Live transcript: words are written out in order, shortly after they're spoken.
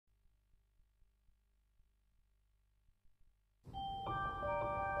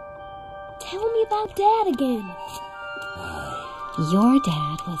Tell me about Dad again. Your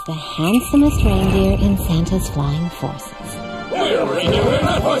dad was the handsomest reindeer in Santa's flying forces. We're reindeer in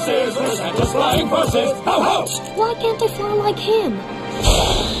our horses, we're Santa's flying forces. Ho, ho! Why can't I fly like him?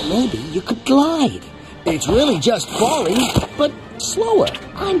 Maybe you could glide. It's really just falling, but slower.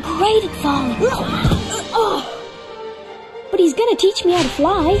 I'm great at falling. Oh. But he's gonna teach me how to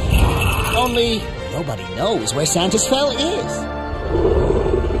fly. Only nobody knows where Santa's fell is.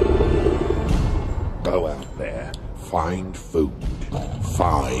 Go out there, find food,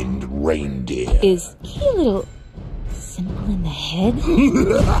 find reindeer. Is he a little simple in the head?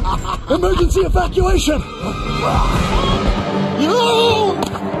 Emergency evacuation!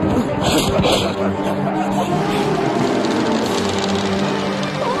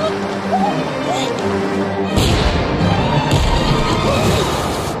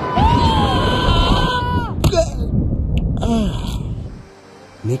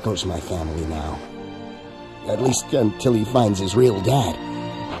 Niko's my family now. At least until he finds his real dad.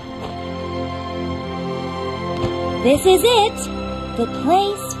 This is it! The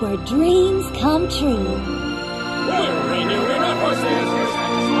place where dreams come true. We're reindeer in our horses, we're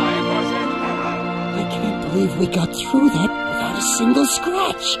Santa's flying horses. I can't believe we got through that without a single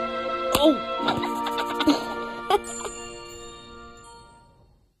scratch. Oh!